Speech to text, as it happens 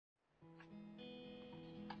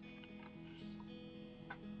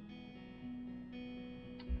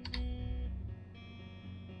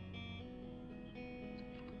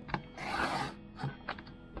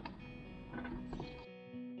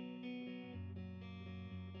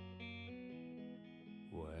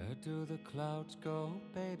Where do the clouds go,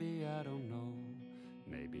 baby? I don't know.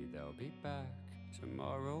 Maybe they'll be back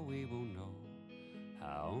tomorrow, we will know.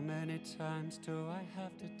 How many times do I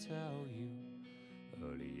have to tell you?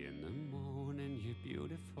 Early in the morning, you're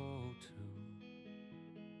beautiful too.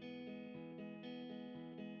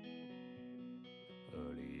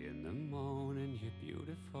 Early in the morning, you're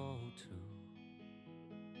beautiful too.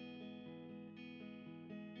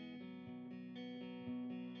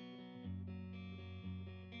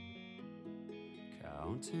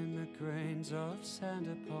 Counting the grains of sand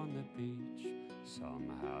upon the beach.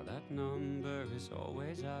 Somehow that number is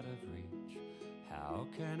always out of reach. How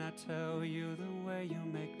can I tell you the way you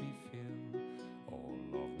make me feel? All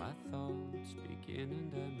of my thoughts begin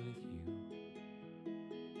and end with you.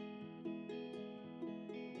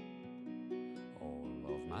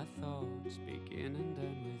 All of my thoughts begin and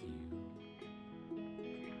end with you.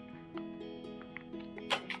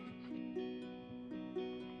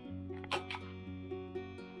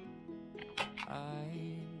 I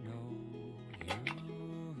know you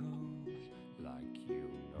like you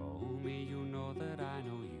know me, you know that I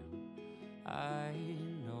know you. I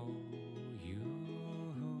know you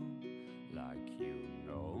like you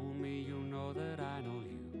know me, you know that I know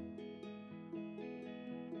you.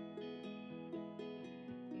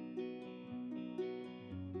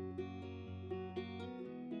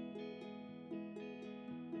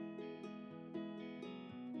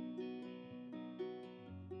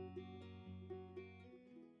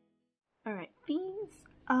 Alright, these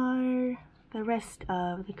are the rest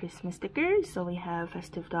of the Christmas stickers. So we have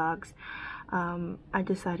festive dogs. I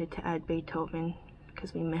decided to add Beethoven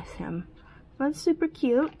because we miss him. That's super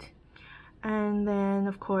cute. And then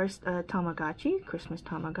of course Tamagotchi, Christmas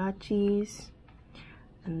Tamagotchis.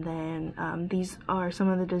 And then these are some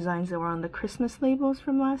of the designs that were on the Christmas labels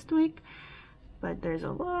from last week. But there's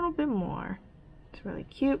a little bit more. It's really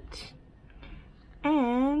cute.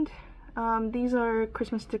 And these are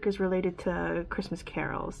Christmas stickers related to Christmas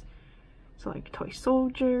carols. So like Toy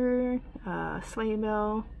Soldier, Sleigh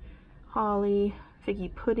Bell, Holly,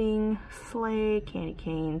 Figgy Pudding, Sleigh, Candy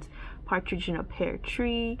Canes, Partridge in a Pear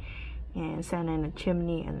Tree, and Santa in a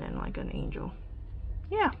Chimney, and then like an angel.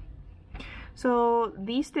 Yeah. So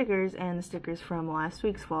these stickers and the stickers from last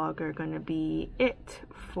week's vlog are going to be it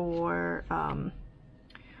for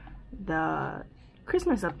the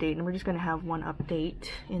Christmas update, and we're just going to have one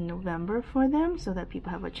update in November for them so that people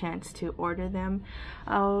have a chance to order them.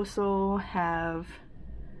 I also have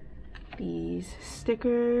these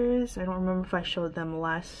stickers. I don't remember if I showed them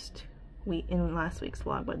last week in last week's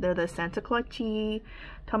vlog, but they're the Santa Claus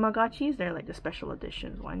Tamagotchis. They're like the special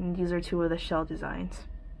editions one. And these are two of the shell designs.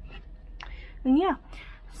 And yeah,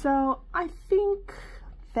 so I think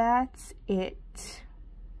that's it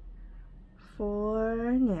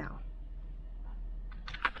for now.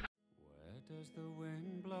 Does the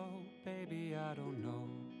wind blow? Baby, I don't know.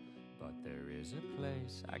 But there is a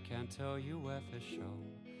place, I can't tell you where for sure.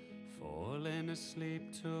 Falling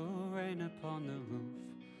asleep to rain upon the roof.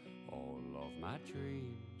 All of my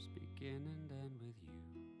dreams begin and end with you.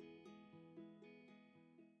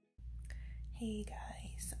 Hey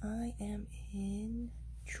guys, I am in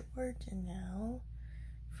Georgia now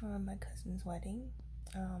for my cousin's wedding.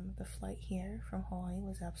 The flight here from Hawaii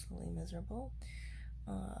was absolutely miserable.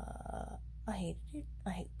 I hated it. I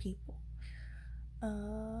hate people.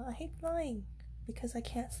 I hate flying because I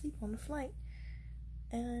can't sleep on the flight.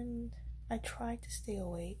 And I tried to stay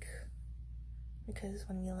awake because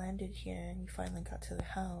when we landed here and we finally got to the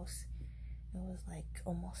house, it was like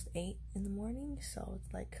almost 8 in the morning. So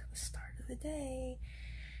it's like the start of the day,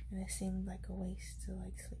 and it seemed like a waste to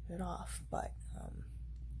like sleep it off. But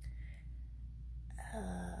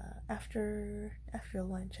after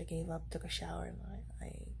lunch I gave up, took a shower, and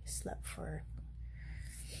I slept for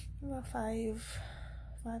about five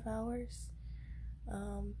hours,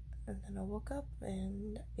 and then I woke up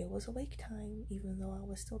and it was awake time even though I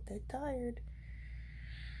was still dead tired.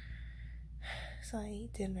 So I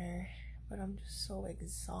ate dinner, but I'm just so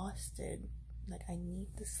exhausted. Like I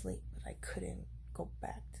need to sleep, but I couldn't go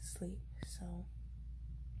back to sleep. So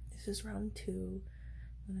this is round 2.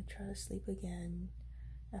 I'm gonna try to sleep again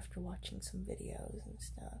after watching some videos and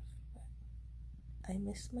stuff. But I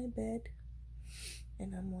miss my bed,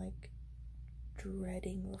 and I'm like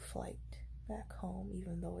dreading the flight back home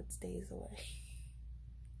even though it's days away.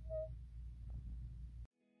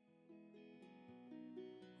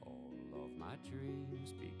 All of my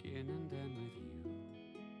dreams begin and end with you.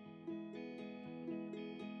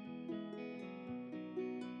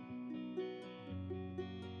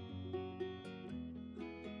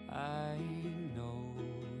 I know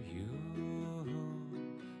you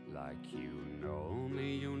like you know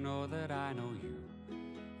me, you know that I know you.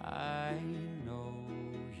 I know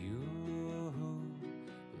you.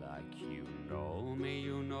 Like you know me,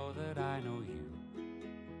 you know that I know you.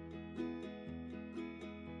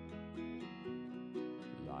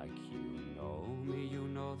 Like you know me, you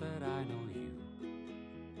know that I know you.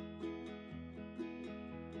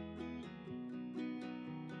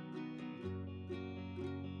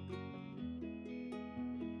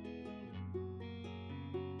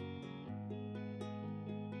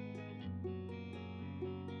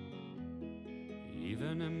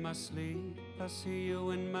 Even in my sleep, I see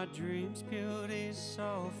you in my dreams. Beauty's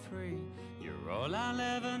so free, you're all I'll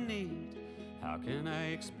ever need. How can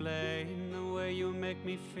I explain the way you make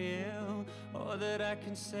me feel? All that I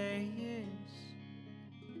can say is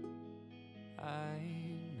I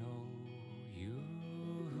know you.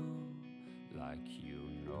 Like you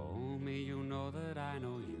know me, you know that I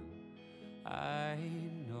know you. I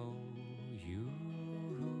know you.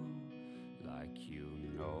 Like you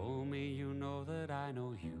know me, you know that I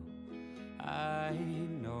know you. I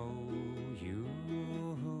know you.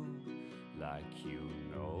 Like you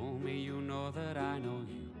know me, you know that I know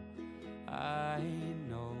you. I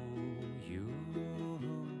know you.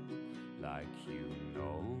 Like you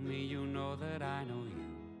know me, you know that I know you.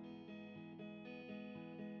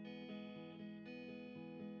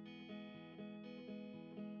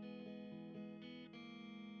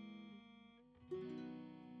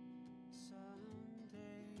 Someday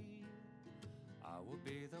I will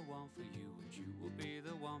be the one for you, and you will be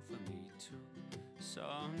the one for me too.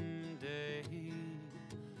 Someday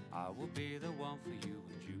I will be the one for you,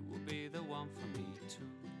 and you will be the one for me too.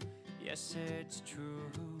 Yes, it's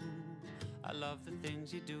true. I love the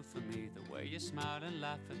things you do for me, the way you smile and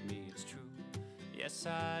laugh at me, it's true. Yes,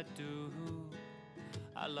 I do.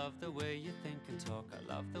 I love the way you think and talk.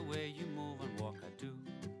 I love the way you move and walk, I do.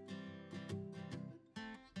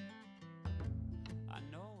 I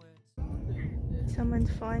know it's...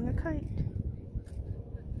 Someone's flying a kite.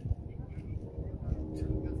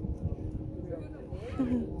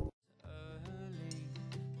 Early,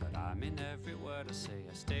 but I'm in every word I say.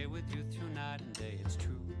 I stay with you through night and day, it's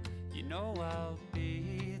true. You know I'll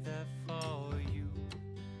be there for you.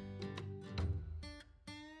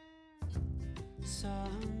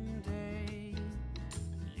 Someday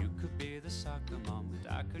you could be the soccer mom, and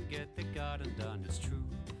I could get the garden done, it's true.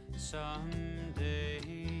 Someday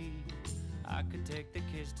I could take the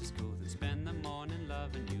kids to school and spend the morning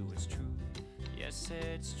loving you, it's true. Yes,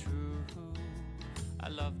 it's true. I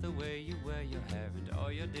love the way you wear your hair and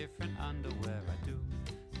all your different underwear, I do.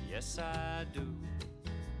 Yes, I do.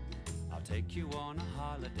 I'll take you on a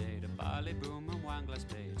holiday to Bali, Broom and Wanglass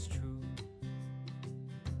Bay, it's true.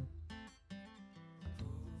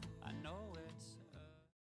 I know it's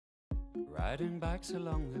riding bikes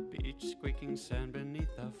along the beach, squeaking sand beneath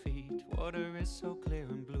our feet. Water is so clear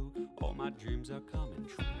and blue, all my dreams are coming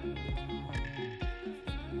true.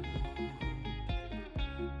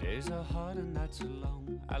 Days are hard and nights are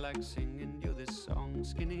long, I like singing you this song.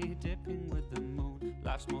 Skinny dipping with the moon,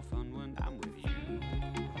 life's more fun when I'm with you.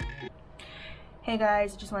 Hey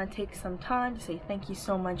guys, I just want to take some time to say thank you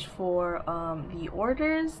so much for the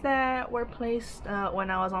orders that were placed when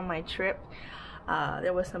I was on my trip.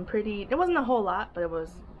 There was some there wasn't a whole lot, but it was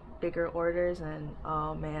bigger orders, and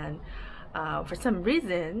oh man, for some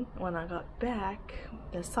reason when I got back,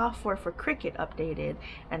 the software for Cricut updated,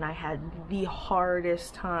 and I had the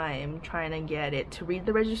hardest time trying to get it to read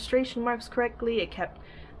the registration marks correctly. It kept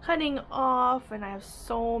cutting off, and I have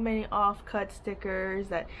so many off-cut stickers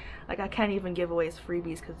that like I can't even give away as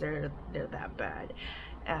freebies because they're that bad.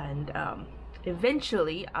 And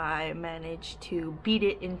eventually I managed to beat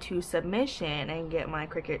it into submission and get my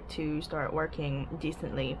Cricut to start working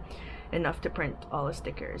decently enough to print all the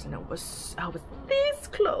stickers, and I was this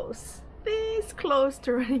close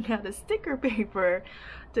to running out of sticker paper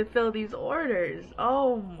to fill these orders.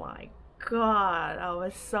 Oh my god, I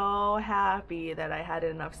was so happy that I had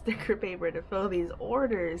enough sticker paper to fill these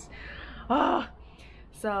orders.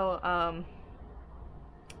 So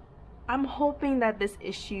I'm hoping that this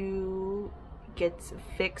issue gets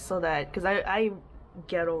fixed, so that, because I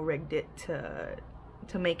ghetto rigged it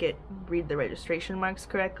to make it read the registration marks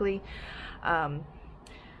correctly. I'm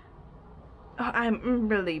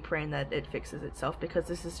really praying that it fixes itself, because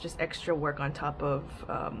this is just extra work on top of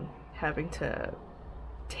having to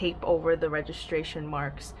tape over the registration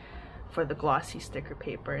marks for the glossy sticker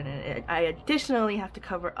paper, and I additionally have to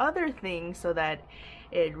cover other things so that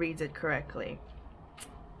it reads it correctly.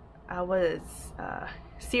 I was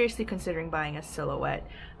seriously considering buying a silhouette.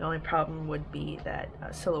 The only problem would be that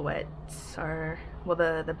silhouettes are well,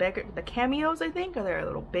 the cameos, I think, they're a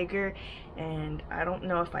little bigger, and I don't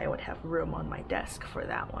know if I would have room on my desk for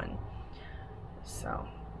that one. So,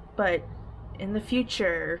 but in the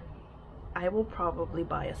future, I will probably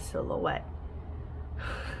buy a silhouette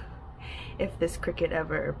if this Cricut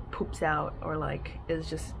ever poops out or like is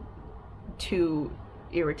just too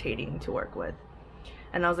irritating to work with.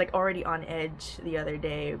 And I was like already on edge the other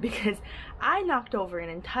day because I knocked over an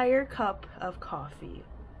entire cup of coffee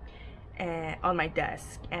on my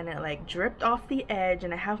desk, and it like dripped off the edge,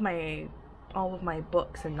 and I have all of my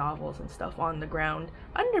books and novels and stuff on the ground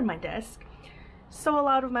under my desk, so a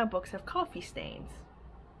lot of my books have coffee stains.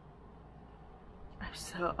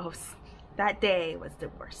 That day was the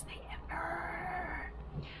worst day ever,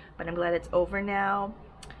 but I'm glad it's over now,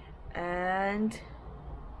 and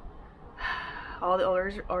all the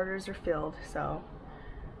orders are filled, so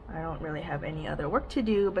I don't really have any other work to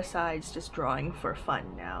do besides just drawing for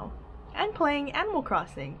fun now and playing Animal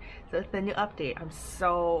Crossing. So with the new update, I'm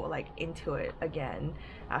so like into it again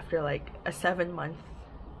after like a 7-month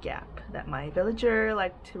gap that my villager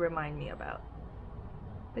liked to remind me about.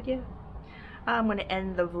 But yeah, I'm gonna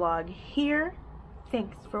end the vlog here.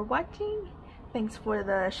 Thanks for watching. Thanks for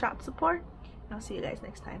the shop support. I'll see you guys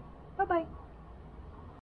next time. Bye bye.